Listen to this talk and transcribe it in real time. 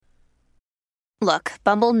Look,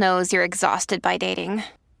 Bumble knows you're exhausted by dating.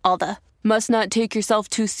 All the, must not take yourself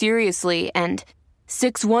too seriously, and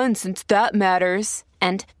 6'1" since that matters.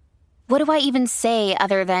 And what do I even say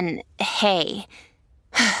other than, hey?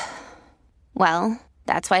 Well,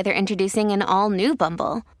 that's why they're introducing an all-new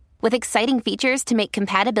Bumble, with exciting features to make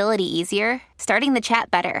compatibility easier, starting the chat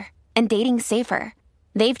better, and dating safer.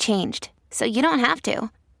 They've changed, so you don't have to.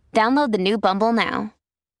 Download the new Bumble now.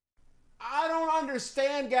 I don't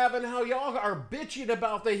understand, Gavin, how y'all are bitching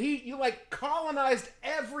about the heat. You, colonized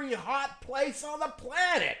every hot place on the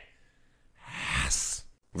planet. Yes.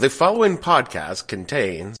 The following podcast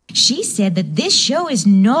contains... She said that this show is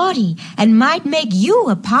naughty and might make you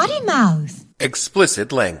a potty mouth.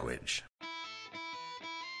 Explicit language.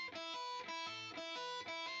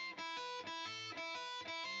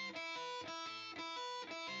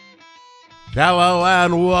 Hello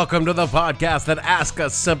and welcome to the podcast that asks a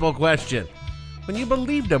simple question. When you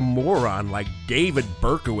believed a moron like David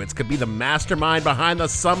Berkowitz could be the mastermind behind the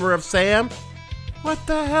Summer of Sam, what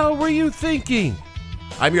the hell were you thinking?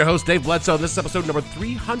 I'm your host, Dave Bledsoe, and this is episode number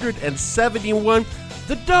 371.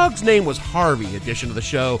 The dog's name was Harvey edition of the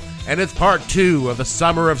show, and it's part 2 of the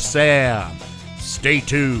Summer of Sam. Stay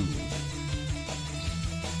tuned.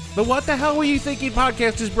 The What the Hell Were You Thinking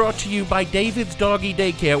podcast is brought to you by David's Doggy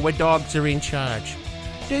Daycare, where dogs are in charge.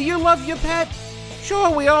 Do you love your pet?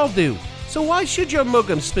 Sure, we all do. So why should your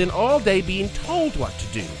muggum spend all day being told what to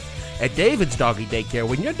do? At David's Doggy Daycare,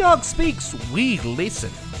 when your dog speaks, we listen.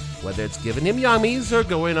 Whether it's giving him yummies or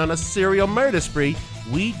going on a serial murder spree,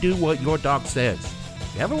 we do what your dog says.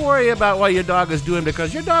 Never worry about what your dog is doing,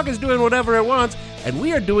 because your dog is doing whatever it wants, and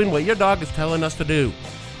we are doing what your dog is telling us to do.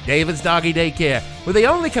 David's Doggy Daycare, where the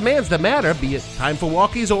only commands that matter, be it time for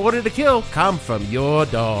walkies or order to kill, come from your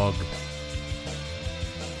dog.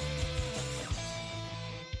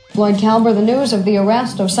 Floyd Calber, the news of the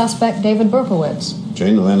arrest of suspect David Berkowitz.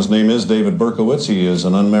 Jane, the man's name is David Berkowitz. He is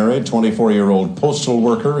an unmarried 24-year-old postal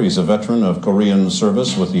worker. He's a veteran of Korean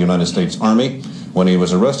service with the United States Army. When he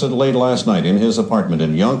was arrested late last night in his apartment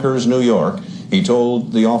in Yonkers, New York, he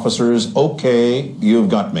told the officers, "Okay, you've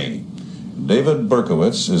got me." David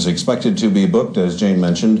Berkowitz is expected to be booked, as Jane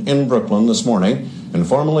mentioned, in Brooklyn this morning and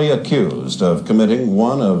formally accused of committing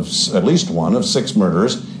at least one of 6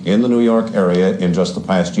 murders in the New York area in just the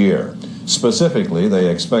past year. Specifically, they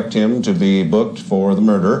expect him to be booked for the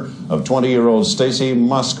murder of 20-year-old Stacy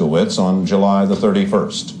Moskowitz on July the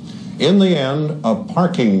 31st. In the end, a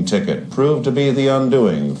parking ticket proved to be the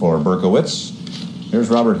undoing for Berkowitz. Here's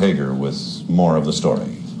Robert Hager with more of the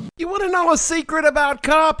story. You want to know a secret about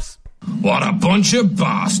cops? What a bunch of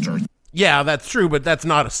bastards. Yeah, that's true, but that's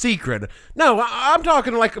not a secret. No, I'm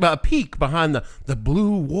talking like a peek behind the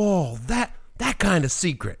blue wall. That kind of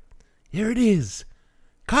secret. Here it is.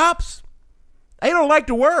 Cops, they don't like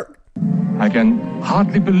to work. I can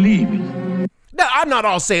hardly believe it. Now, I'm not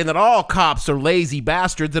all saying that all cops are lazy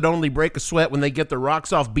bastards that only break a sweat when they get their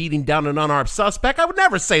rocks off beating down an unarmed suspect. I would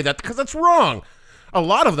never say that, because that's wrong. A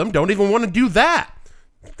lot of them don't even want to do that.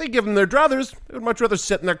 If they give them their druthers, they would much rather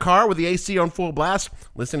sit in their car with the AC on full blast,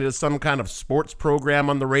 listening to some kind of sports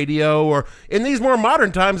program on the radio, or in these more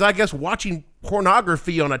modern times, I guess, watching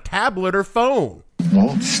pornography on a tablet or phone.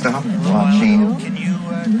 Won't stop watching. Can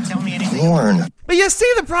you tell me anything? Porn. But you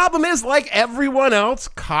see, the problem is, like everyone else,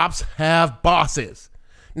 cops have bosses.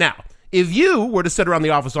 Now, if you were to sit around the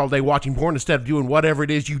office all day watching porn instead of doing whatever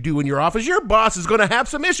it is you do in your office, your boss is going to have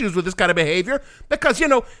some issues with this kind of behavior because,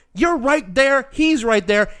 you're right there, he's right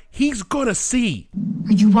there, he's going to see.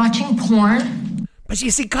 Are you watching porn? But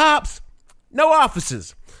you see, cops, no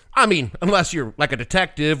offices. I mean, unless you're like a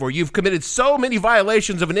detective or you've committed so many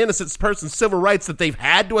violations of an innocent person's civil rights that they've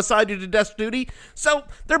had to assign you to desk duty. So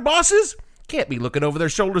their bosses can't be looking over their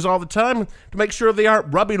shoulders all the time to make sure they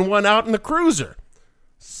aren't rubbing one out in the cruiser.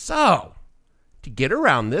 So, to get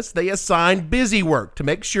around this, they assign busy work to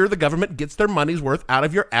make sure the government gets their money's worth out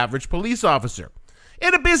of your average police officer.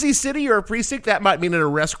 In a busy city or a precinct, that might mean an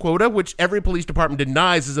arrest quota, which every police department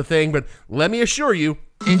denies is a thing, but let me assure you,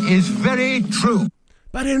 It is very true.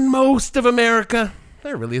 But in most of America,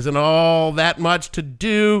 there really isn't all that much to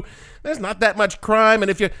do. There's not that much crime,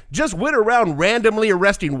 and if you just went around randomly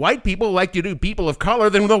arresting white people like you do people of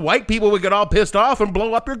color, then the white people would get all pissed off and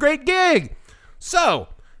blow up your great gig. So,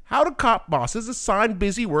 how do cop bosses assign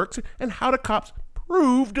busy works, and how do cops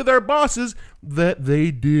prove to their bosses that they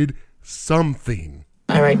did something?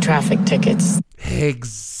 I write traffic tickets.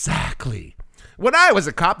 Exactly. When I was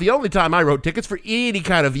a cop, the only time I wrote tickets for any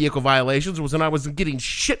kind of vehicle violations was when I was getting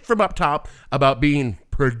shit from up top about being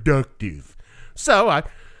productive. So I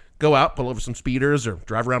go out, pull over some speeders, or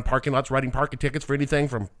drive around parking lots writing parking tickets for anything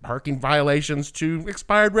from parking violations to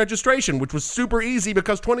expired registration, which was super easy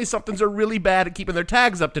because 20-somethings are really bad at keeping their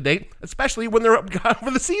tags up to date, especially when they're up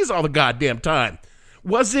over the seas all the goddamn time.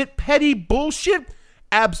 Was it petty bullshit?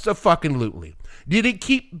 Abso-fucking-lutely. Did it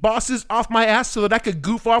keep bosses off my ass so that I could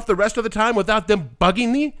goof off the rest of the time without them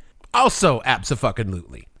bugging me? Also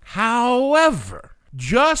abso-fucking-lutely. However,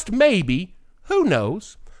 just maybe, who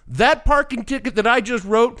knows, that parking ticket that I just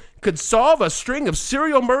wrote could solve a string of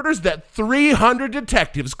serial murders that 300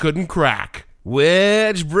 detectives couldn't crack.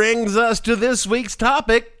 Which brings us to this week's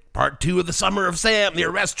topic, part 2 of the Summer of Sam, the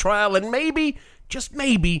arrest trial, and maybe, just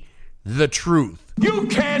maybe, the truth. You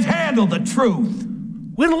can't handle the truth!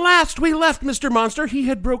 When last we left Mr. Monster, he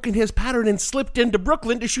had broken his pattern and slipped into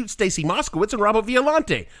Brooklyn to shoot Stacy Moskowitz and Robert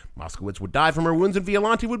Violante. Moskowitz would die from her wounds and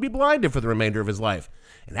Violante would be blinded for the remainder of his life.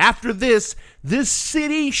 And after this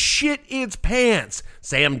city shit its pants.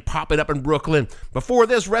 Sam popping up in Brooklyn. Before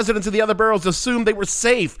this, residents of the other boroughs assumed they were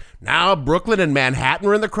safe. Now Brooklyn and Manhattan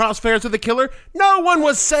were in the crosshairs of the killer. No one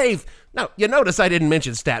was safe. Now, you notice I didn't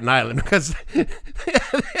mention Staten Island because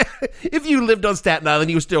if you lived on Staten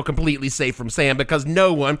Island, you were still completely safe from Sam because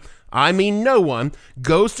no one, I mean no one,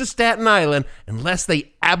 goes to Staten Island unless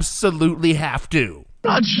they absolutely have to.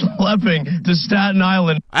 Not schlepping to Staten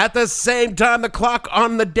Island. At the same time, the clock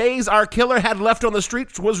on the days our killer had left on the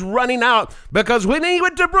streets was running out because when he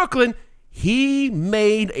went to Brooklyn, he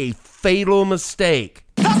made a fatal mistake.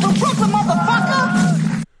 That's from Brooklyn,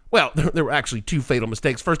 motherfucker! Well, there were actually 2 fatal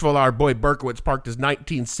mistakes. First of all, our boy Berkowitz parked his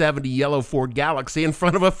 1970 yellow Ford Galaxy in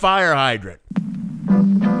front of a fire hydrant.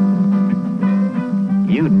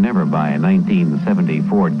 You'd never buy a 1970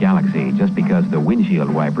 Ford Galaxy just because the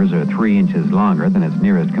windshield wipers are 3 inches longer than its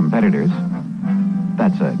nearest competitors.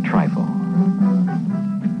 That's a trifle.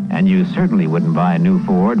 And you certainly wouldn't buy a new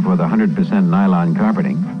Ford for the 100% nylon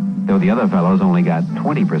carpeting, though the other fellows only got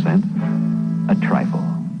 20%. A trifle.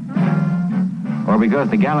 Or because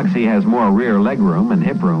the Galaxy has more rear legroom and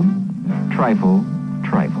hip room. Trifle,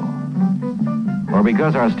 trifle. Or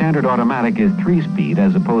because our standard automatic is 3-speed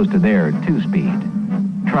as opposed to their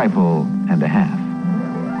 2-speed. Trifle and a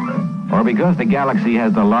half. Or because the Galaxy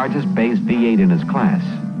has the largest base V8 in its class.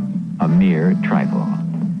 A mere trifle.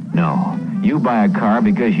 No, you buy a car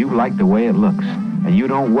because you like the way it looks, and you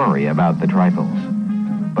don't worry about the trifles.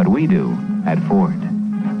 But we do at Ford.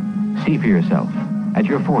 See for yourself at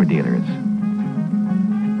your Ford dealers.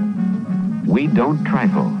 We don't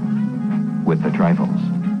trifle with the trifles.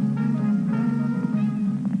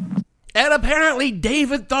 And apparently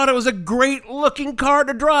David thought it was a great-looking car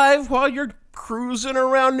to drive while you're cruising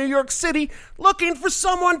around New York City looking for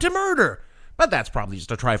someone to murder. But that's probably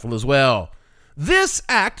just a trifle as well. This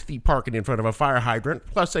act, the parking in front of a fire hydrant,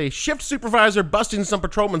 plus a shift supervisor busting some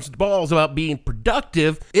patrolman's balls about being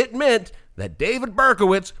productive, it meant that David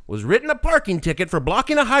Berkowitz was written a parking ticket for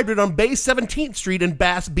blocking a hydrant on Bay 17th Street in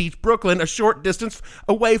Bass Beach, Brooklyn, a short distance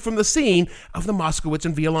away from the scene of the Moskowitz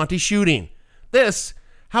and Violante shooting. This,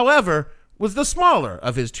 however, was the smaller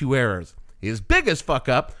of his 2 errors. His biggest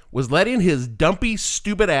fuck-up was letting his dumpy,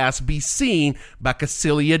 stupid ass be seen by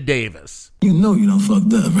Casilia Davis. You know you done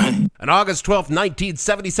fucked up, right? An August 12,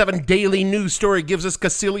 1977 Daily News story gives us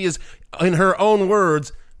Casilia's, in her own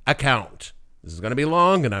words, account. This is going to be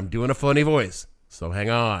long, and I'm doing a funny voice, so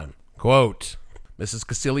hang on. Quote, Mrs.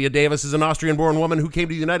 Casilia Davis is an Austrian-born woman who came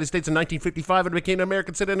to the United States in 1955 and became an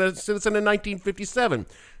American citizen in 1957.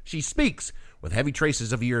 She speaks with heavy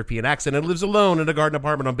traces of a European accent and lives alone in a garden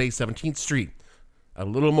apartment on Bay 17th Street, a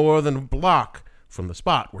little more than a block from the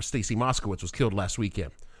spot where Stacy Moskowitz was killed last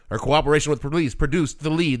weekend. Her cooperation with police produced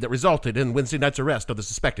the lead that resulted in Wednesday night's arrest of the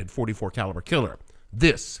suspected .44 caliber killer.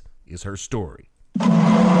 This is her story.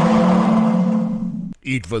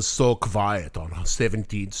 It was so quiet on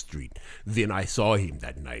 17th Street. Then I saw him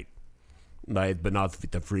that night. I had been out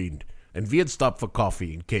with a friend, and we had stopped for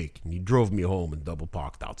coffee and cake, and he drove me home and double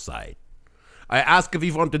parked outside. I asked if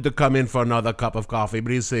he wanted to come in for another cup of coffee,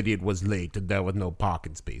 but he said it was late and there were no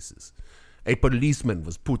parking spaces. A policeman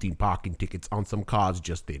was putting parking tickets on some cars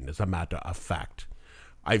just then, as a matter of fact.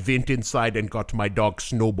 I went inside and got my dog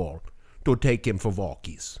Snowball to take him for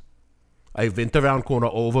walkies. I went around corner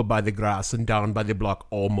over by the grass and down by the block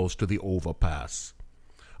almost to the overpass.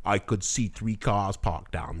 I could see 3 cars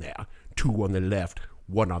parked down there, 2 on the left,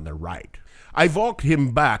 1 on the right. I walked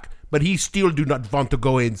him back, but he still do not want to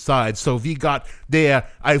go inside, so we got there.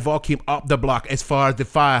 I walked him up the block as far as the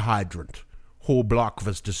fire hydrant. Whole block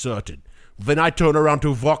was deserted. When I turned around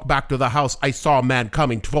to walk back to the house, I saw a man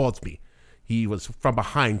coming towards me. He was from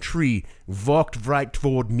behind tree, walked right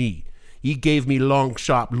toward me. He gave me long,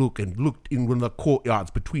 sharp look and looked in one of the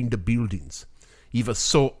courtyards between the buildings. It was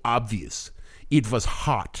so obvious. It was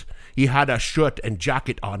hot. He had a shirt and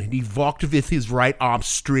jacket on, and he walked with his right arm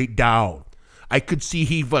straight down. I could see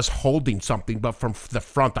he was holding something, but from the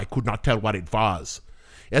front I could not tell what it was.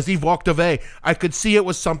 As he walked away, I could see it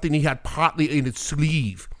was something he had partly in his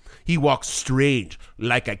sleeve. He walked strange,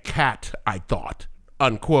 like a cat, I thought."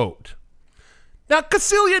 Unquote. Now,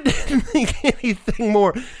 Cassilia didn't think anything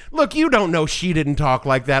more. Look, you don't know she didn't talk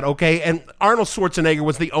like that, okay? And Arnold Schwarzenegger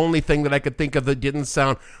was the only thing that I could think of that didn't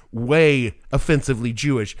sound way offensively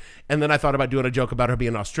Jewish. And then I thought about doing a joke about her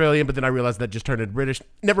being Australian, but then I realized that just turned into British.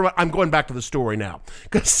 Never mind, I'm going back to the story now.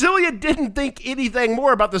 Cassilia didn't think anything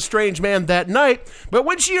more about the strange man that night, but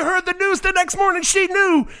when she heard the news the next morning, she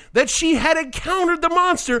knew that she had encountered the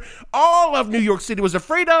monster all of New York City was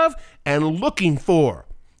afraid of and looking for.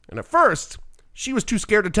 And at first, she was too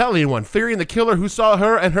scared to tell anyone, fearing the killer who saw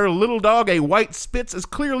her and her little dog, a white Spitz, as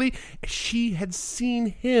clearly as she had seen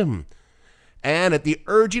him. And at the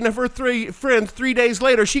urging of her friends 3 days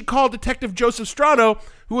later, she called Detective Joseph Strano,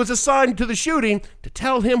 who was assigned to the shooting, to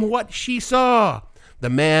tell him what she saw. The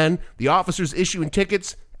man, the officers issuing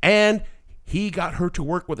tickets, and he got her to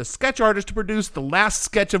work with a sketch artist to produce the last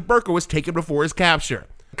sketch of Berkowitz taken before his capture.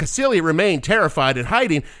 Cassilia remained terrified and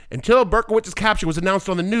hiding until Berkowitz's capture was announced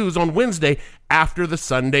on the news on Wednesday after the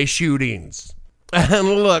Sunday shootings. And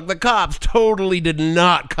look, the cops totally did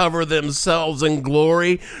not cover themselves in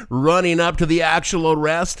glory running up to the actual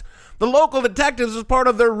arrest. The local detectives, as part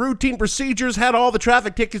of their routine procedures, had all the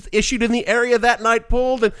traffic tickets issued in the area that night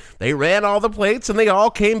pulled, and they ran all the plates, and they all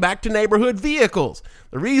came back to neighborhood vehicles.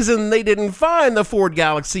 The reason they didn't find the Ford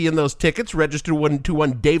Galaxy in those tickets, registered to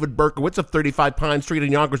one David Berkowitz of 35 Pine Street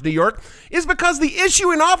in Yonkers, New York, is because the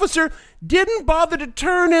issuing officer didn't bother to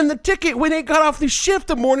turn in the ticket when he got off the shift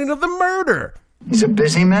the morning of the murder. He's a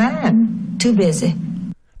busy man. Too busy.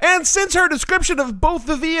 And since her description of both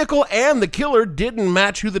the vehicle and the killer didn't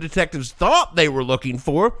match who the detectives thought they were looking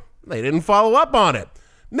for, they didn't follow up on it.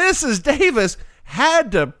 Mrs. Davis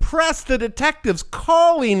had to press the detectives,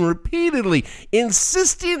 calling repeatedly,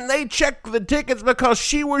 insisting they check the tickets because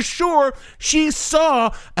she was sure she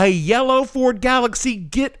saw a yellow Ford Galaxy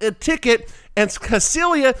get a ticket, and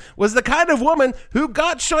Cassilia was the kind of woman who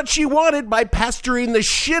got what she wanted by pestering the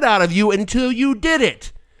shit out of you until you did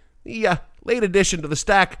it. Yeah. Late addition to the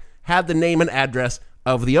stack had the name and address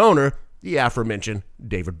of the owner, the aforementioned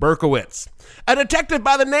David Berkowitz. A detective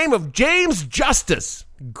by the name of James Justice,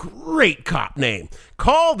 great cop name,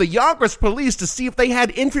 called the Yonkers police to see if they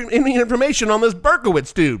had any information on this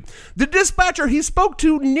Berkowitz dude. The dispatcher he spoke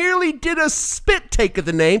to nearly did a spit take of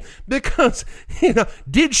the name because,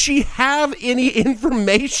 did she have any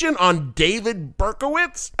information on David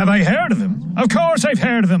Berkowitz? Have I heard of him? Of course I've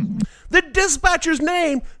heard of him. The dispatcher's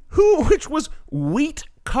name, which was Wheat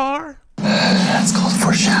Car? That's called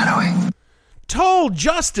foreshadowing. Told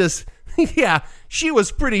Justice, yeah, she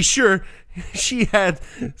was pretty sure she had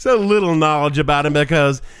so little knowledge about him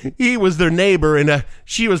because he was their neighbor, and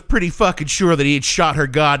she was pretty fucking sure that he had shot her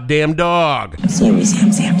goddamn dog. Sam.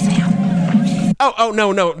 Oh,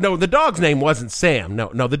 no, the dog's name wasn't Sam.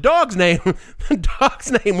 No, the dog's name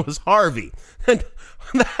was Harvey. And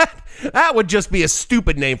that would just be a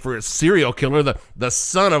stupid name for a serial killer, the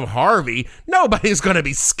son of Harvey. Nobody's going to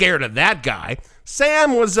be scared of that guy.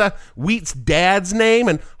 Sam was Wheat's dad's name,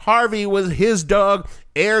 and Harvey was his dog,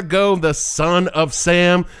 ergo the son of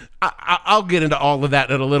Sam. I'll get into all of that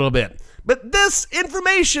in a little bit. But this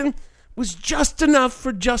information was just enough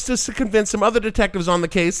for Justice to convince some other detectives on the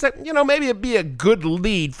case that, maybe it'd be a good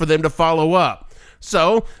lead for them to follow up.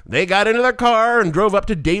 So they got into their car and drove up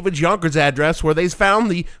to David's Yonkers address where they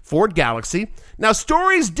found the Ford Galaxy. Now,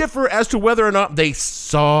 stories differ as to whether or not they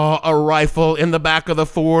saw a rifle in the back of the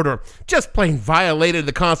Ford or just plain violated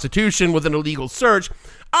the Constitution with an illegal search.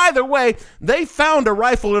 Either way, they found a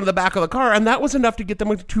rifle in the back of the car, and that was enough to get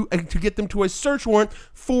them to a search warrant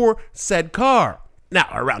for said car. Now,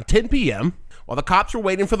 around 10 p.m., while the cops were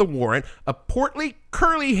waiting for the warrant, a portly,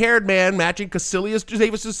 curly-haired man matching Cassilia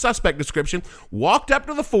Davis's suspect description walked up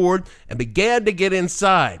to the Ford and began to get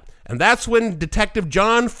inside. And that's when Detective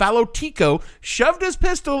John Falotico shoved his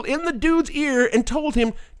pistol in the dude's ear and told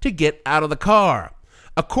him to get out of the car.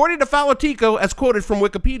 According to Falotico, as quoted from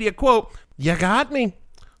Wikipedia, quote, "You got me.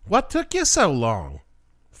 What took you so long?"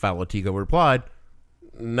 Falotico replied,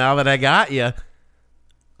 "Now that I got you,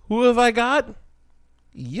 who have I got?"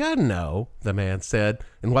 "You know," the man said,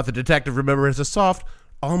 in what the detective remembered as a soft,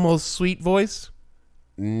 almost sweet voice.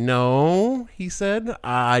 "No," he said,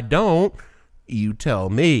 "I don't. You tell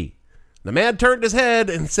me." The man turned his head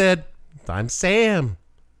and said, "I'm Sam."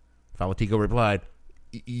 Falotico replied,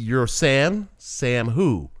 "You're Sam? Sam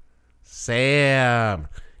who?" "Sam.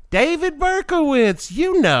 David Berkowitz,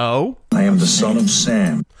 you know. I am the son of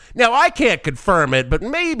Sam. Now, I can't confirm it, but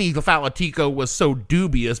maybe the Falatico was so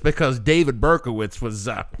dubious because David Berkowitz was,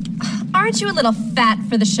 Aren't you a little fat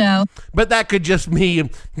for the show? But that could just be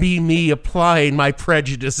me applying my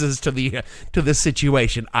prejudices to the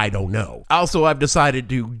situation. I don't know. Also, I've decided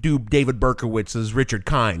to do David Berkowitz as Richard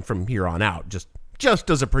Kind from here on out, just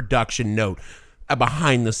as a production note, a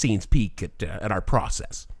behind-the-scenes peek at our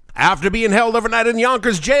process. After being held overnight in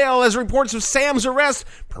Yonkers jail as reports of Sam's arrest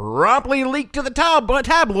promptly leaked to the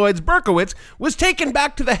tabloids, Berkowitz was taken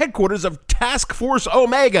back to the headquarters of Task Force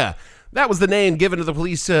Omega. That was the name given to the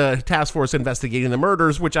police task force investigating the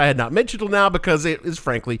murders, which I had not mentioned till now because it is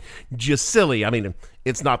frankly just silly. I mean,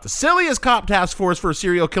 it's not the silliest cop task force for a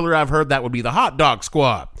serial killer I've heard. That would be the Hot Dog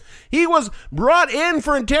Squad. He was brought in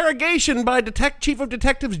for interrogation by Chief of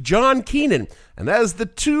Detectives John Keenan, and as the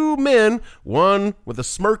two men, one with a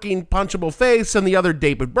smirking, punchable face and the other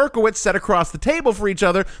David Berkowitz, sat across the table for each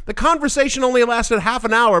other, the conversation only lasted half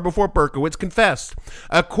an hour before Berkowitz confessed.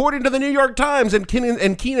 According to the New York Times and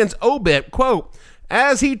Keenan's obit, quote,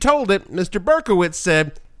 as he told it, Mr. Berkowitz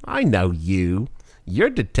said, "I know you. You're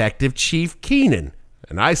Detective Chief Keenan."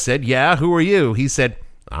 And I said, "Yeah, who are you?" He said,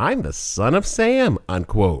 "I'm the son of Sam,"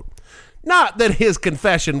 unquote. Not that his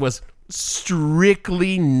confession was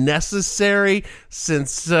strictly necessary,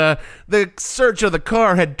 since the search of the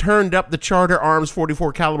car had turned up the Charter Arms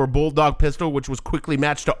 .44 caliber Bulldog pistol, which was quickly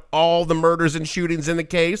matched to all the murders and shootings in the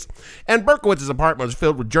case. And Berkowitz's apartment was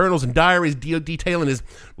filled with journals and diaries detailing his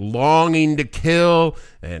longing to kill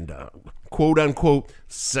and quote-unquote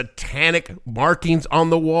satanic markings on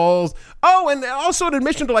the walls. Oh, and also an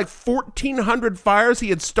admission to like 1,400 fires he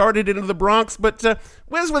had started into the Bronx. But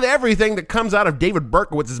as with everything that comes out of David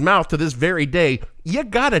Berkowitz's mouth to this very day, you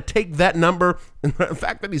gotta take that number, and the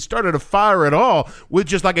fact that he started a fire at all, with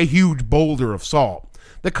just like a huge boulder of salt.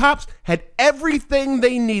 The cops had everything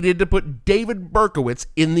they needed to put David Berkowitz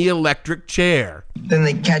in the electric chair. Then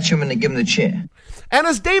they catch him and they give him the chair. And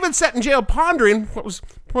as David sat in jail pondering what was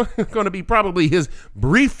going to be probably his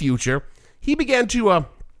brief future, he began to,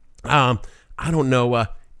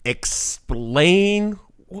 explain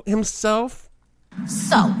himself.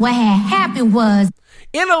 So what had happened was...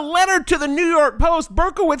 In a letter to the New York Post,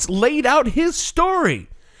 Berkowitz laid out his story.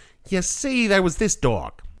 You see, there was this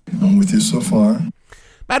dog. I'm with you so far.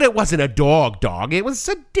 But it wasn't a dog. It was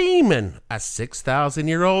a demon. A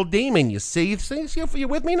 6,000-year-old demon, you see. You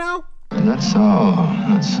with me now? That's so.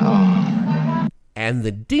 And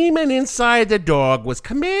the demon inside the dog was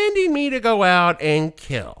commanding me to go out and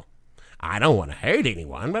kill. I don't want to hurt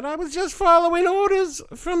anyone, but I was just following orders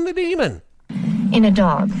from the demon. In a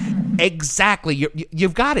dog. Exactly.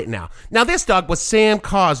 You've got it now. Now, this dog was Sam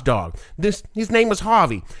Carr's dog. His name was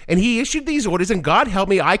Harvey, and he issued these orders, and God help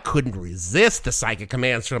me, I couldn't resist the psychic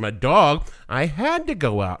commands from a dog. I had to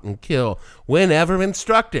go out and kill whenever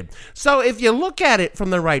instructed. So if you look at it from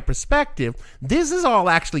the right perspective, this is all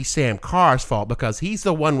actually Sam Carr's fault because he's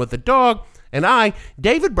the one with the dog, and I,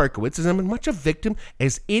 David Berkowitz, is as much a victim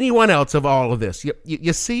as anyone else of all of this.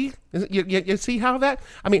 You see? You see how that?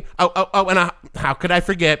 I mean, how could I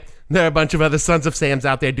forget? There are a bunch of other sons of Sams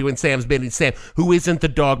out there doing Sam's bidding. Sam, who isn't the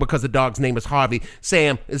dog because the dog's name is Harvey.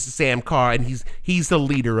 Sam is Sam Carr, and he's the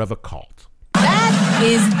leader of a cult. That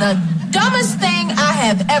is the dumbest thing I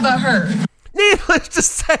have ever heard. Needless to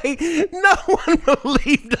say, no one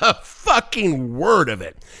believed a fucking word of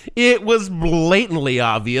it. It was blatantly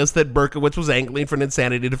obvious that Berkowitz was angling for an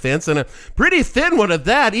insanity defense, and a pretty thin one at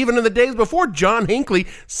that, even in the days before John Hinckley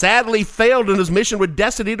sadly failed in his mission with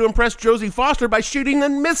destiny to impress Josie Foster by shooting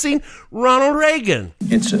and missing Ronald Reagan.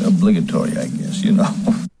 It's obligatory, I guess, you know.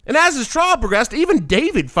 And as his trial progressed, even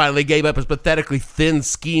David finally gave up his pathetically thin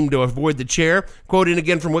scheme to avoid the chair. Quoting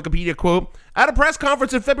again from Wikipedia, quote, at a press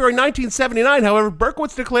conference in February 1979, however,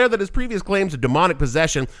 Berkowitz declared that his previous claims of demonic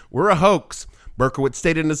possession were a hoax. Berkowitz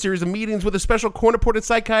stated in a series of meetings with a special court-appointed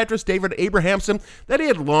psychiatrist, David Abrahamson, that he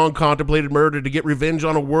had long contemplated murder to get revenge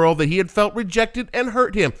on a world that he had felt rejected and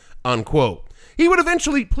hurt him, unquote. He would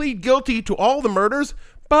eventually plead guilty to all the murders,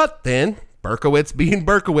 but then, Berkowitz being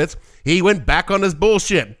Berkowitz, he went back on his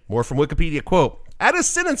bullshit. More from Wikipedia, quote, at his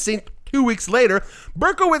sentencing 2 weeks later,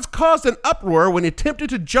 Berkowitz caused an uproar when he attempted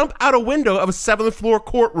to jump out a window of a 7th floor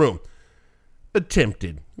courtroom.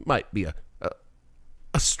 Attempted might be a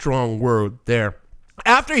strong word there.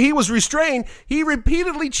 After he was restrained, he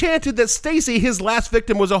repeatedly chanted that Stacy, his last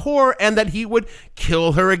victim, was a whore and that he would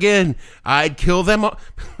kill her again. I'd kill them all.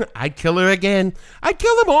 I'd kill her again. I'd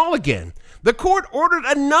kill them all again. The court ordered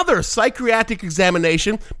another psychiatric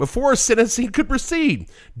examination before sentencing could proceed.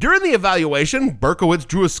 During the evaluation, Berkowitz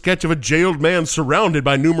drew a sketch of a jailed man surrounded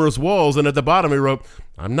by numerous walls, and at the bottom he wrote,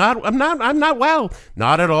 I'm not well.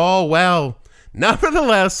 Not at all well.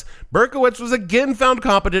 Nevertheless, Berkowitz was again found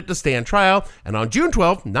competent to stand trial, and on June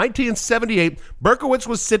 12, 1978, Berkowitz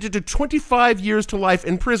was sentenced to 25 years to life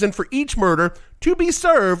in prison for each murder to be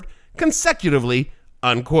served consecutively,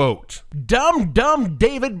 unquote. Dumb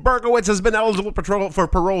David Berkowitz has been eligible for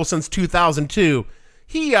parole since 2002.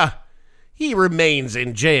 He remains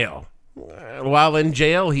in jail. While in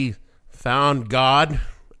jail, he found God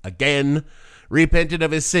again, repented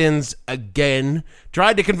of his sins again,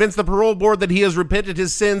 tried to convince the parole board that he has repented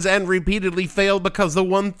his sins, and repeatedly failed because the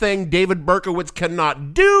one thing David Berkowitz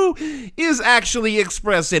cannot do is actually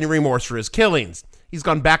express any remorse for his killings. He's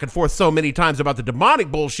gone back and forth so many times about the demonic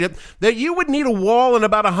bullshit that you would need a wall and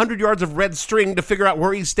about 100 yards of red string to figure out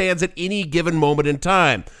where he stands at any given moment in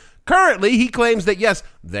time. Currently, he claims that yes,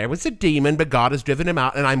 there was a demon, but God has driven him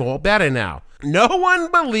out and I'm all better now. No one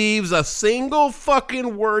believes a single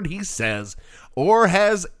fucking word he says or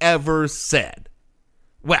has ever said.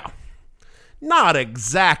 Well, not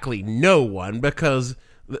exactly no one, because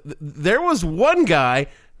there was one guy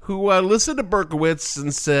who listened to Berkowitz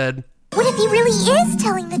and said, what if he really is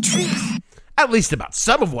telling the truth? At least about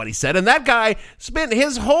some of what he said, and that guy spent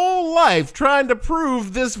his whole life trying to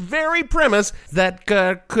prove this very premise that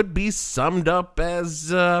could be summed up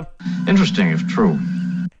as, interesting if true.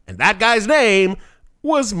 And that guy's name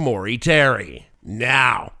was Maury Terry.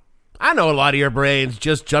 Now, I know a lot of your brains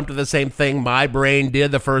just jumped to the same thing my brain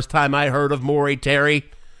did the first time I heard of Maury Terry.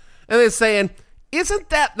 And they're saying, isn't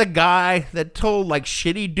that the guy that told like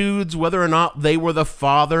shitty dudes whether or not they were the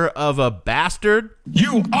father of a bastard?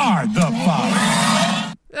 You are the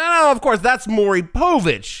father. No, of course, that's Maury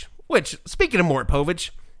Povich. Which, speaking of Maury Povich,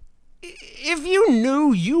 if you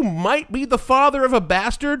knew you might be the father of a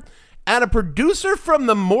bastard and a producer from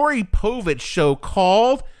the Maury Povich show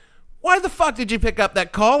called, why the fuck did you pick up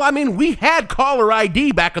that call? I mean, we had caller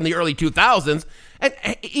ID back in the early 2000s. And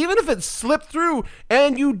even if it slipped through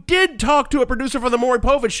and you did talk to a producer for the Maury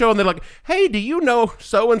Povich show and they're like, hey, do you know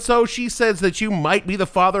so-and-so? She says that you might be the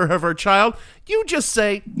father of her child. You just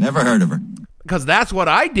say, never heard of her. Because that's what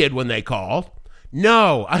I did when they called.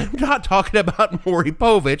 No, I'm not talking about Maury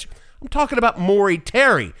Povich. I'm talking about Maury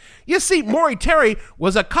Terry. You see, Maury Terry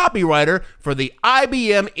was a copywriter for the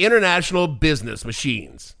IBM International Business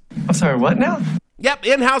Machines. I'm sorry, what now? Yep,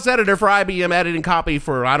 in-house editor for IBM, editing copy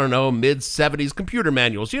for, I don't know, mid-70s computer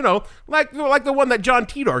manuals. You know, like the one that John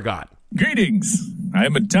Titor got. Greetings. I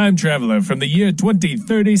am a time traveler from the year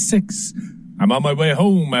 2036. I'm on my way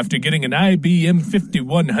home after getting an IBM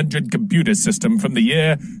 5100 computer system from the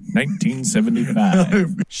year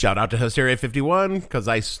 1975. Shout out to Hysteria 51, because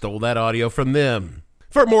I stole that audio from them.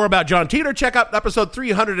 For more about John Titor, check out episode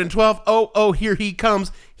 312, Oh, Here He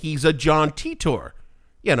Comes. He's a John Titor.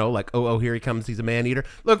 You know, like, oh, here he comes, he's a man-eater.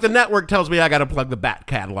 Look, the network tells me I got to plug the back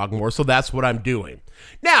catalog more, so that's what I'm doing.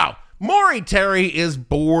 Now, Maury Terry is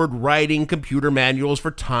bored writing computer manuals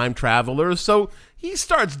for time travelers, so he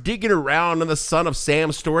starts digging around in the Son of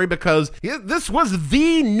Sam story because this was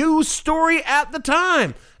the news story at the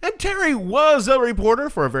time. And Terry was a reporter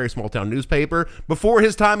for a very small-town newspaper before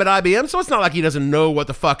his time at IBM, so it's not like he doesn't know what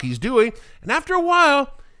the fuck he's doing. And after a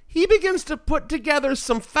while, he begins to put together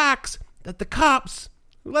some facts that the cops,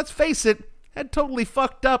 let's face it, had totally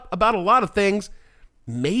fucked up about a lot of things,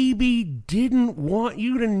 maybe didn't want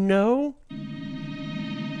you to know.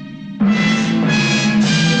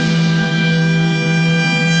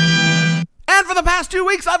 And for the past 2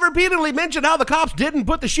 weeks, I've repeatedly mentioned how the cops didn't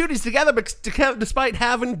put the shootings together despite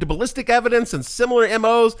having ballistic evidence and similar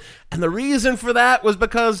MOs. And the reason for that was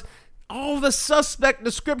because all the suspect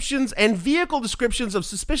descriptions and vehicle descriptions of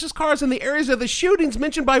suspicious cars in the areas of the shootings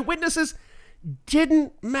mentioned by witnesses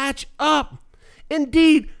didn't match up.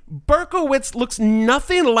 Indeed, Berkowitz looks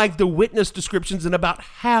nothing like the witness descriptions in about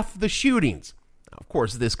half the shootings. Now, of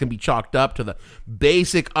course, this can be chalked up to the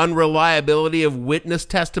basic unreliability of witness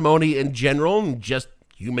testimony in general and just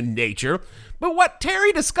human nature. But what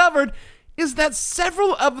Terry discovered is that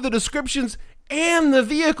several of the descriptions and the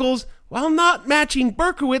vehicles, while not matching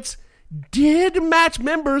Berkowitz, did match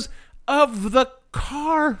members of the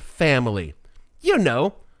Carr family. You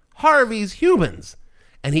know, Harvey's humans.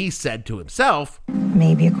 And he said to himself,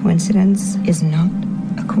 maybe a coincidence is not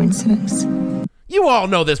a coincidence. You all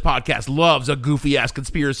know this podcast loves a goofy-ass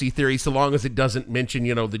conspiracy theory so long as it doesn't mention,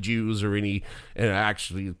 you know, the Jews or any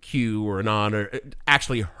actually Q or non or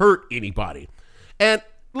actually hurt anybody. And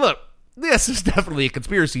look, this is definitely a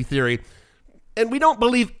conspiracy theory, And we don't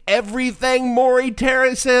believe everything Maury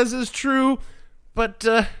Terry says is true, but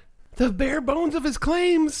the bare bones of his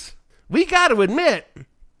claims, we got to admit,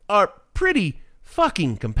 are pretty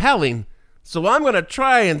fucking compelling. So I'm going to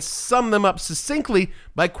try and sum them up succinctly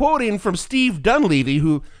by quoting from Steve Dunleavy,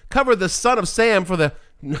 who covered the Son of Sam for the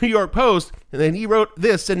New York Post, and then he wrote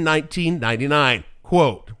this in 1999.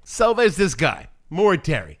 Quote, so there's this guy, Maury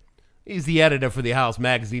Terry. He's the editor for the House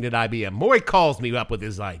magazine at IBM. Maury calls me up with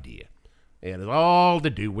this idea. It has all to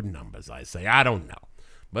do with numbers, I say. I don't know.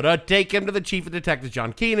 But I'd take him to the chief of detectives,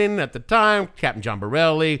 John Keenan, at the time, Captain John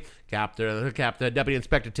Borelli, Captain Deputy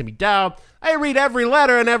Inspector Timmy Dowd. I read every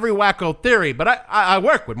letter and every wacko theory, but I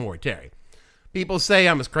work with Maury Terry. People say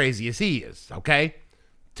I'm as crazy as he is, okay?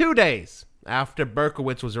 2 days after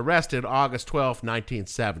Berkowitz was arrested, August 12,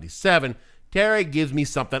 1977, Terry gives me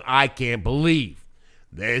something I can't believe.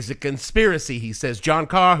 There's a conspiracy, he says. John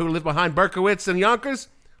Carr, who lived behind Berkowitz in Yonkers,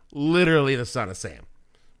 literally the Son of Sam.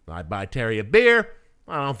 I buy Terry a beer.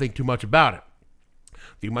 I don't think too much about it.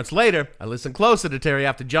 A few months later, I listen closer to Terry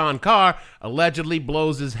after John Carr allegedly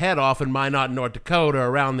blows his head off in Minot, North Dakota,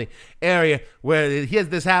 around the area where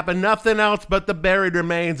this happened. Nothing else but the buried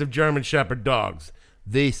remains of German Shepherd dogs.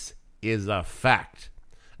 This is a fact.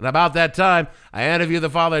 And about that time, I interview the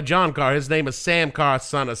father of John Carr. His name is Sam Carr,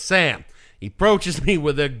 Son of Sam. He approaches me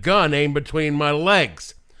with a gun aimed between my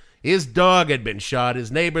legs. His dog had been shot.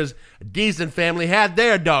 His neighbors, a decent family, had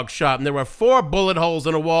their dog shot, and there were 4 bullet holes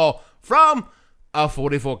in a wall from a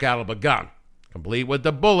 .44 caliber gun, complete with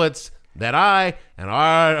the bullets that I and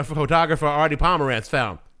our photographer Artie Pomerantz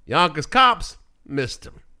found. Yonkers cops missed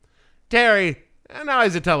him. Terry, and now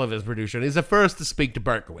he's a television producer, and he's the first to speak to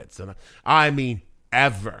Berkowitz, and I mean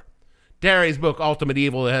ever. Terry's book, Ultimate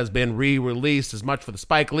Evil, has been re-released as much for the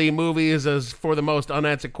Spike Lee movies as for the most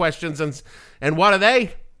unanswered questions. And what are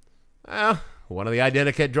they? Well, one of the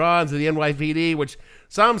identikit drawings of the NYPD, which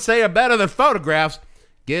some say are better than photographs,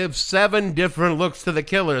 gives 7 different looks to the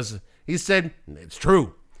killers. He said, it's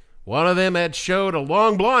true. One of them had showed a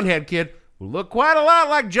long blonde-haired kid who looked quite a lot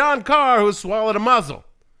like John Carr, who swallowed a muzzle.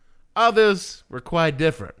 Others were quite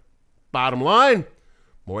different. Bottom line,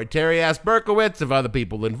 Maury Terry asked Berkowitz if other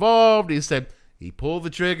people involved. He said he pulled the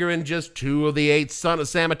trigger in just 2 of the 8 Son of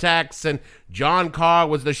Sam attacks, and John Carr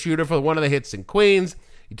was the shooter for one of the hits in Queens.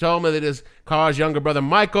 He told me that his Carr's younger brother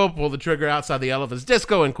Michael pulled the trigger outside the Elephant's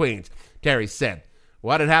Disco in Queens. Terry said,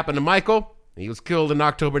 what had happened to Michael? He was killed in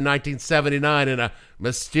October 1979 in a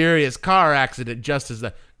mysterious car accident just as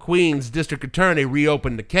the Queens district attorney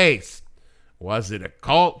reopened the case. Was it a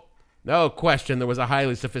cult? No question there was a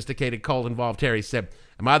highly sophisticated cult involved, Terry said.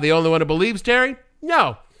 Am I the only one who believes, Terry?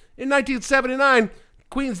 No. In 1979,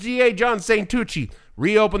 Queens DA John St. Tucci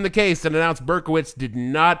reopened the case and announced Berkowitz did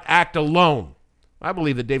not act alone. I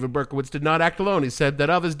believe that David Berkowitz did not act alone. He said that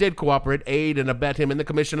others did cooperate, aid, and abet him in the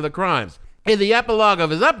commission of the crimes. In the epilogue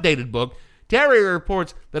of his updated book, Terry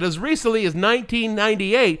reports that as recently as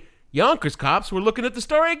 1998, Yonkers cops were looking at the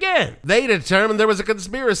story again. They determined there was a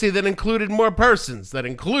conspiracy that included more persons, that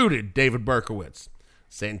included David Berkowitz.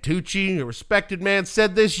 Santucci, a respected man,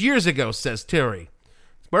 said this years ago, says Terry.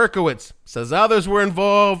 Berkowitz says others were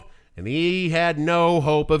involved, and he had no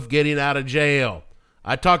hope of getting out of jail.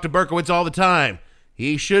 I talk to Berkowitz all the time.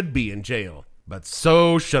 He should be in jail, but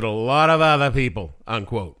so should a lot of other people,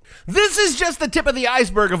 unquote. This is just the tip of the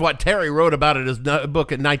iceberg of what Terry wrote about in his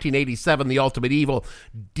book in 1987, The Ultimate Evil,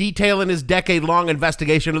 detailing his decade-long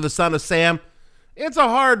investigation of the Son of Sam. It's a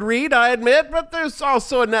hard read, I admit, but there's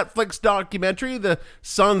also a Netflix documentary, The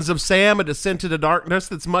Sons of Sam, A Descent into Darkness,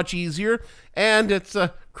 that's much easier, and it's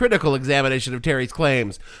a critical examination of Terry's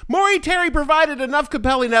claims. Maury Terry provided enough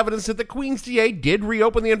compelling evidence that the Queens DA did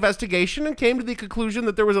reopen the investigation and came to the conclusion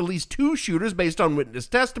that there was at least 2 shooters based on witness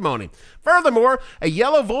testimony. Furthermore, a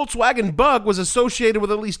yellow Volkswagen Bug was associated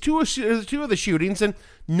with at least two of the shootings, and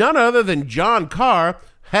none other than John Carr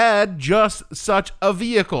had just such a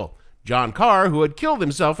vehicle. John Carr, who had killed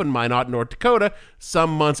himself in Minot, North Dakota,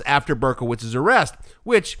 some months after Berkowitz's arrest,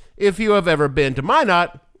 which, if you have ever been to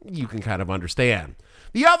Minot, you can kind of understand.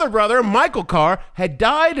 The other brother, Michael Carr, had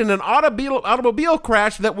died in an automobile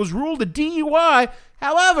crash that was ruled a DUI.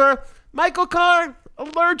 However, Michael Carr,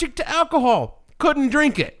 allergic to alcohol, couldn't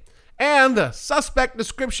drink it. And the suspect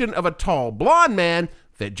description of a tall, blonde man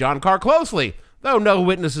fit John Carr closely, though no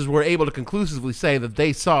witnesses were able to conclusively say that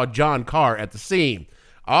they saw John Carr at the scene.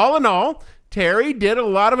 All in all, Terry did a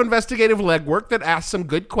lot of investigative legwork that asked some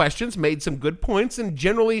good questions, made some good points, and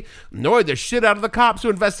generally annoyed the shit out of the cops who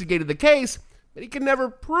investigated the case, but he could never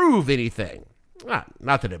prove anything.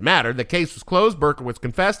 Not that it mattered. The case was closed. Berkowitz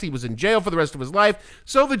confessed. He was in jail for the rest of his life.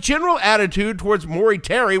 So the general attitude towards Maury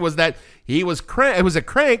Terry was that he was a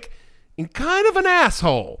crank and kind of an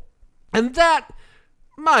asshole. And that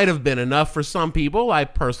might have been enough for some people. I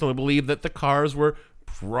personally believe that the cars were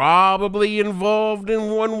probably involved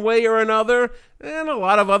in one way or another, and a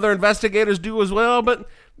lot of other investigators do as well, but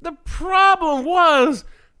the problem was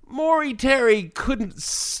Maury Terry couldn't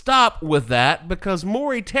stop with that because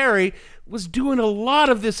Maury Terry was doing a lot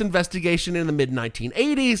of this investigation in the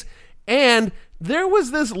mid-1980s, and there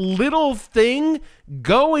was this little thing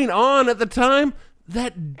going on at the time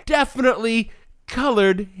that definitely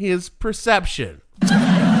colored his perception. Could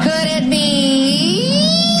it be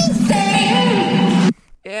Satan?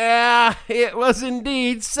 Yeah, it was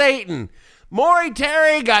indeed Satan. Maury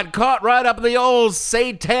Terry got caught right up in the old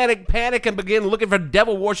satanic panic and began looking for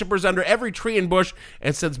devil worshippers under every tree and bush,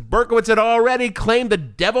 and since Berkowitz had already claimed the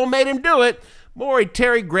devil made him do it, Maury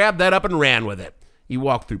Terry grabbed that up and ran with it. He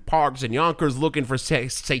walked through parks in Yonkers looking for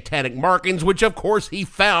satanic markings, which of course he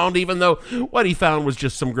found, even though what he found was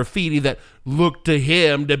just some graffiti that looked to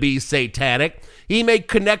him to be satanic. He made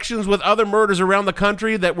connections with other murders around the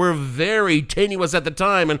country that were very tenuous at the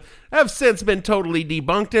time and have since been totally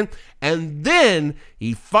debunked. And then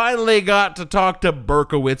he finally got to talk to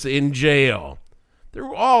Berkowitz in jail.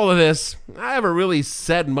 Through all of this, I haven't really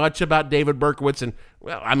said much about David Berkowitz, and,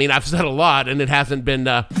 well, I mean, I've said a lot, and it hasn't been,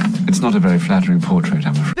 It's not a very flattering portrait,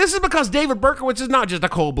 I'm afraid. This is because David Berkowitz is not just a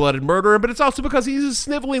cold-blooded murderer, but it's also because he's a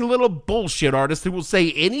sniveling little bullshit artist who will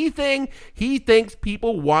say anything he thinks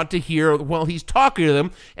people want to hear while he's talking to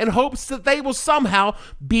them and hopes that they will somehow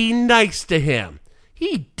be nice to him.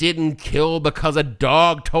 He didn't kill because a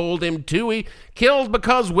dog told him to. He killed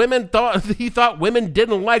because he thought women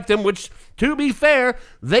didn't like them, which, to be fair,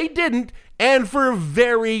 they didn't, and for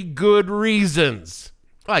very good reasons.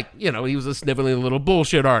 Like, he was a sniveling little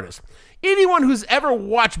bullshit artist. Anyone who's ever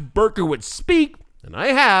watched Berkowitz speak, and I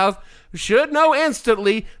have, should know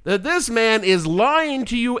instantly that this man is lying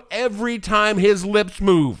to you every time his lips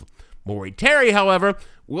move. Maury Terry, however,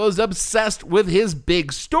 was obsessed with his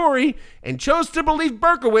big story and chose to believe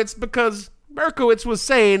Berkowitz because Berkowitz was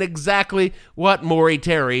saying exactly what Maury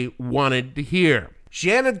Terry wanted to hear.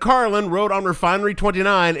 Shannon Carlin wrote on Refinery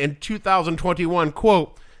 29 in 2021,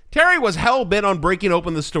 quote, Terry was hell-bent on breaking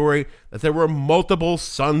open the story that there were multiple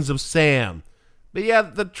Sons of Sam. But he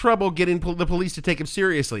had the trouble getting the police to take him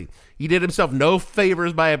seriously. He did himself no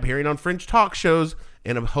favors by appearing on fringe talk shows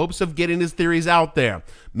in hopes of getting his theories out there.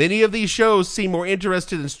 Many of these shows seem more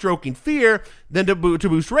interested in stroking fear than to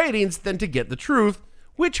boost ratings than to get the truth,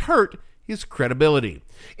 which hurt his credibility.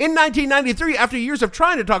 In 1993, after years of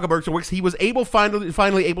trying to talk to Berkowitz, he was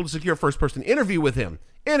finally able to secure a first-person interview with him.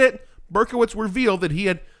 In it, Berkowitz revealed that he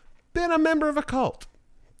had been a member of a cult.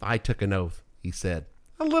 I took an oath, he said.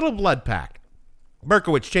 A little blood pact.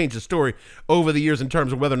 Berkowitz changed the story over the years in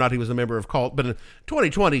terms of whether or not he was a member of a cult, but in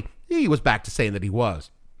 2020, he was back to saying that he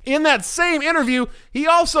was. In that same interview, he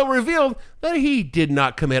also revealed that he did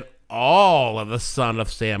not commit all of the Son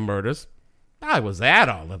of Sam murders. I was at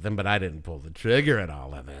all of them, but I didn't pull the trigger at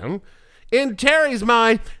all of them. In Terry's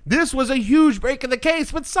mind, this was a huge break in the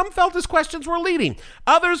case, but some felt his questions were leading.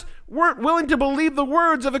 Others weren't willing to believe the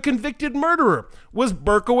words of a convicted murderer. Was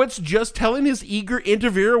Berkowitz just telling his eager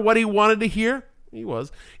interviewer what he wanted to hear? He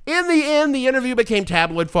was. In the end, the interview became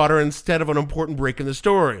tabloid fodder instead of an important break in the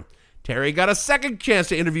story. Terry got a second chance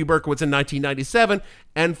to interview Berkowitz in 1997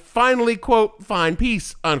 and finally, quote, find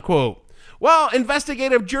peace, unquote. Well,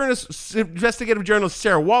 investigative journalist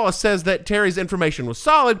Sarah Wallace says that Terry's information was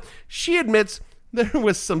solid. She admits there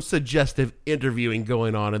was some suggestive interviewing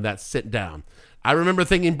going on in that sit-down. I remember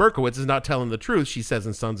thinking Berkowitz is not telling the truth, she says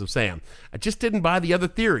in Sons of Sam. I just didn't buy the other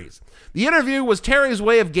theories. The interview was Terry's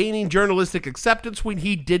way of gaining journalistic acceptance. When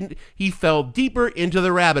he didn't, he fell deeper into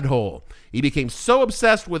the rabbit hole. He became so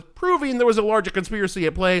obsessed with proving there was a larger conspiracy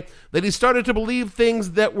at play that he started to believe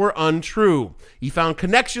things that were untrue. He found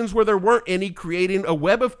connections where there weren't any, creating a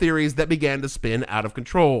web of theories that began to spin out of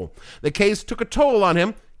control. The case took a toll on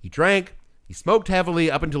him. He drank. He smoked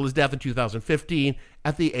heavily up until his death in 2015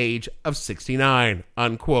 at the age of 69,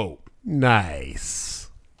 unquote. Nice.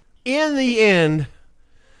 In the end,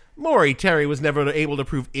 Maury Terry was never able to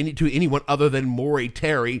prove to anyone other than Maury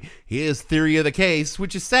Terry his theory of the case,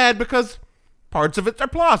 which is sad because parts of it are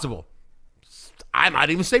plausible. I might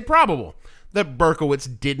even say probable, that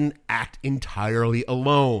Berkowitz didn't act entirely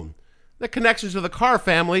alone. The connections of the Carr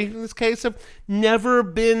family, in this case, have never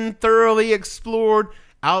been thoroughly explored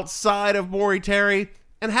outside of Maury Terry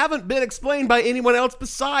and haven't been explained by anyone else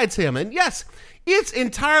besides him. And yes, it's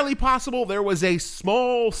entirely possible there was a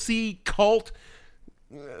small C cult.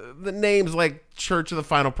 The names like Church of the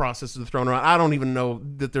Final Process are thrown around. I don't even know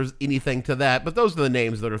that there's anything to that, but those are the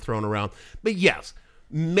names that are thrown around. But yes,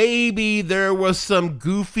 maybe there was some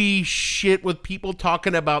goofy shit with people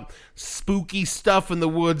talking about spooky stuff in the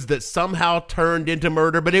woods that somehow turned into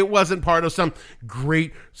murder, but it wasn't part of some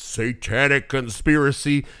great satanic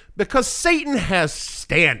conspiracy, because Satan has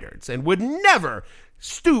standards and would never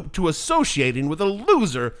stoop to associating with a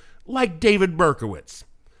loser like David Berkowitz.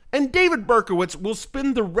 And David Berkowitz will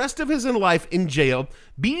spend the rest of his life in jail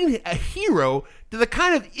being a hero to the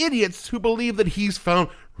kind of idiots who believe that he's found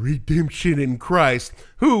redemption in Christ,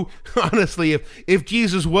 who, honestly, if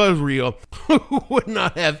Jesus was real, would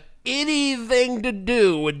not have anything to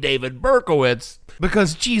do with David Berkowitz,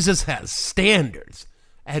 because Jesus has standards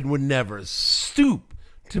and would never stoop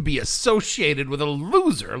to be associated with a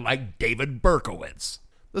loser like David Berkowitz.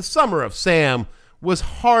 The Summer of Sam was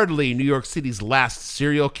hardly New York City's last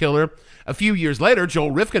serial killer. A few years later,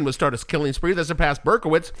 Joel Rifkin would start a killing spree that surpassed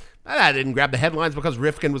Berkowitz. That didn't grab the headlines because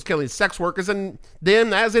Rifkin was killing sex workers, and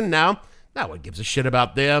then, as in now, no one gives a shit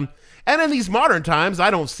about them. And in these modern times, I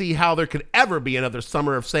don't see how there could ever be another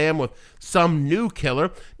Summer of Sam with some new killer,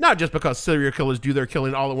 not just because serial killers do their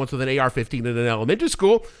killing all at once with an AR-15 in an elementary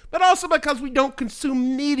school, but also because we don't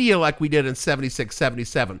consume media like we did in 76,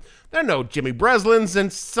 77. There are no Jimmy Breslins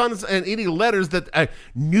and sons and any letters that a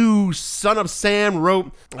new Son of Sam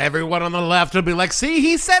wrote. Everyone on the left would be like, see,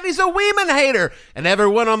 he said he's a women hater. And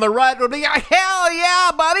everyone on the right would be like, hell yeah,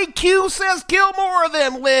 buddy, Q says kill more of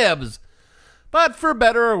them libs. But for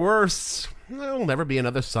better or worse, there'll never be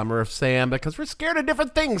another Summer of Sam because we're scared of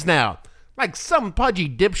different things now. Like some pudgy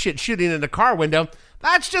dipshit shooting in a car window.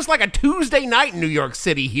 That's just like a Tuesday night in New York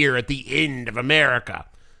City here at the end of America.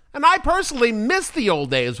 And I personally miss the old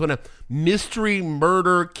days when a mystery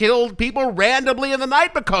murder killed people randomly in the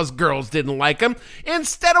night because girls didn't like him,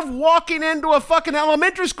 instead of walking into a fucking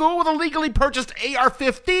elementary school with a legally purchased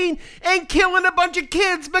AR-15 and killing a bunch of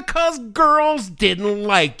kids because girls didn't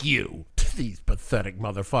like you. These pathetic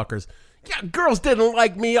motherfuckers. Yeah, girls didn't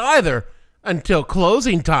like me either. Until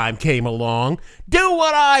closing time came along. Do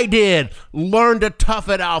what I did. Learn to tough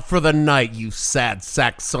it out for the night, you sad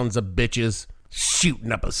sack sons of bitches.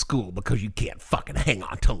 Shooting up a school because you can't fucking hang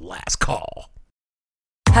on till last call.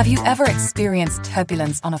 Have you ever experienced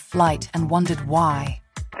turbulence on a flight and wondered why?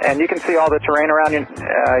 And you can see all the terrain around you.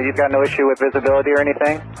 You've got no issue with visibility or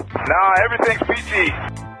anything? No, everything's PG.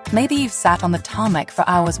 Maybe you've sat on the tarmac for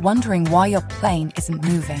hours wondering why your plane isn't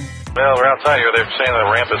moving. Well, we're outside here. They're saying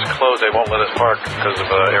the ramp is closed. They won't let us park because of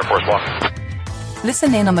Air Force One.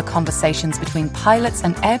 Listen in on the conversations between pilots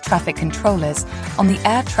and air traffic controllers on the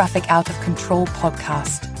Air Traffic Out of Control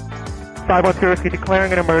podcast. 510 Whiskey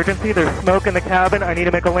declaring an emergency. There's smoke in the cabin. I need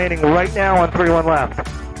to make a landing right now on 31 left.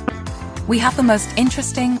 We have the most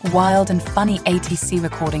interesting, wild, and funny ATC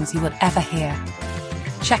recordings you will ever hear.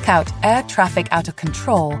 Check out Air Traffic Out of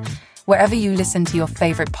Control wherever you listen to your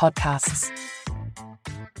favorite podcasts.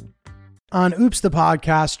 On Oops the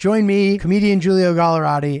Podcast, join me, comedian Giulio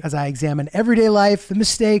Gallerati, as I examine everyday life, the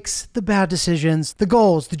mistakes, the bad decisions, the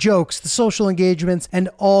goals, the jokes, the social engagements, and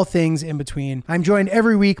all things in between. I'm joined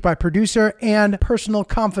every week by producer and personal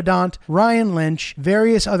confidant Ryan Lynch,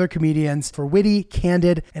 various other comedians, for witty,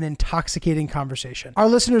 candid, and intoxicating conversation. Our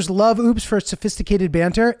listeners love Oops for its sophisticated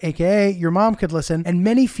banter, aka your mom could listen, and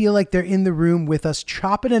many feel like they're in the room with us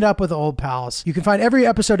chopping it up with old pals. You can find every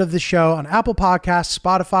episode of this show on Apple Podcasts,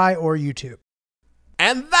 Spotify, or YouTube.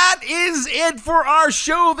 And that is it for our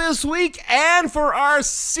show this week and for our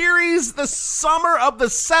series, The Summer of the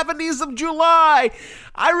 70s of July.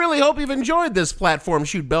 I really hope you've enjoyed this platform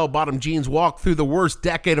shoot bell-bottom jeans walk through the worst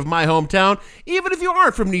decade of my hometown, even if you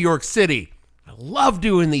aren't from New York City. I love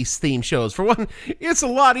doing these theme shows. For one, it's a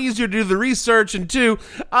lot easier to do the research, and two,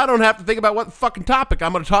 I don't have to think about what fucking topic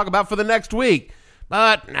I'm going to talk about for the next week.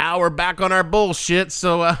 But now we're back on our bullshit,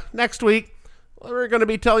 so next week, we're going to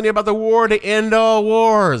be telling you about the war to end all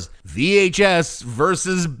wars. VHS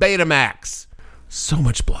versus Betamax. So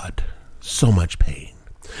much blood. So much pain.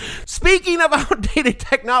 Speaking of outdated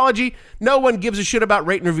technology, no one gives a shit about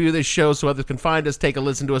rate and review this show so others can find us, take a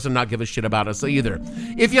listen to us, and not give a shit about us either.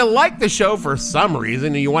 If you like the show for some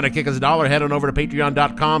reason and you want to kick us $1, head on over to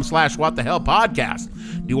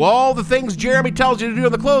patreon.com/whatthehellpodcast. Do all the things Jeremy tells you to do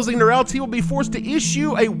in the closing, or else he will be forced to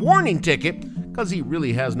issue a warning ticket, because he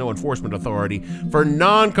really has no enforcement authority, for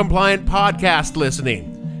non-compliant podcast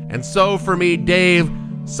listening. And so for me, Dave,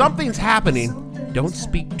 something's happening. Don't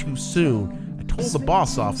speak too soon. I told the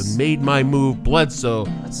boss off and made my move. Bledsoe,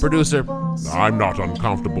 producer, I'm not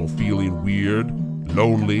uncomfortable feeling weird,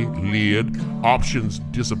 lonely, leered, options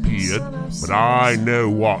disappeared, but I know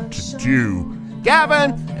what to do.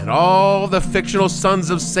 Gavin, and all the fictional sons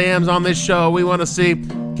of Sams on this show we want to see.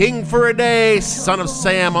 King for a day, son of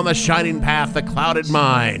Sam on the shining path, the clouded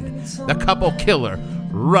mind, the couple killer,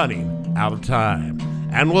 running out of time.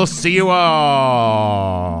 And we'll see you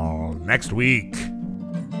all next week.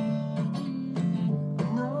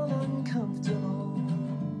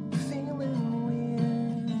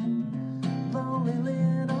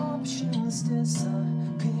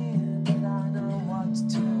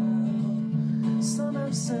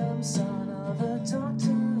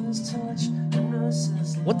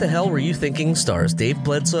 What the Hell Were You Thinking stars Dave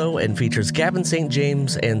Bledsoe and features Gavin St.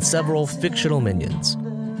 James and several fictional minions.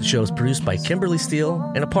 The show is produced by Kimberly Steele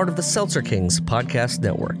and a part of the Seltzer Kings podcast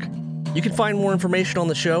network. You can find more information on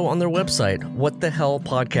the show on their website,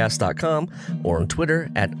 whatthehellpodcast.com, or on Twitter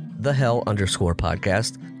at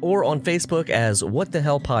 @thehell_podcast, or on Facebook as What the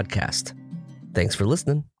Hell Podcast. Thanks for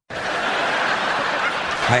listening.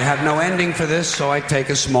 I have no ending for this, so I take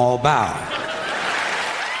a small bow.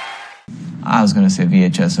 I was going to say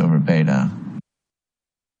VHS over Beta.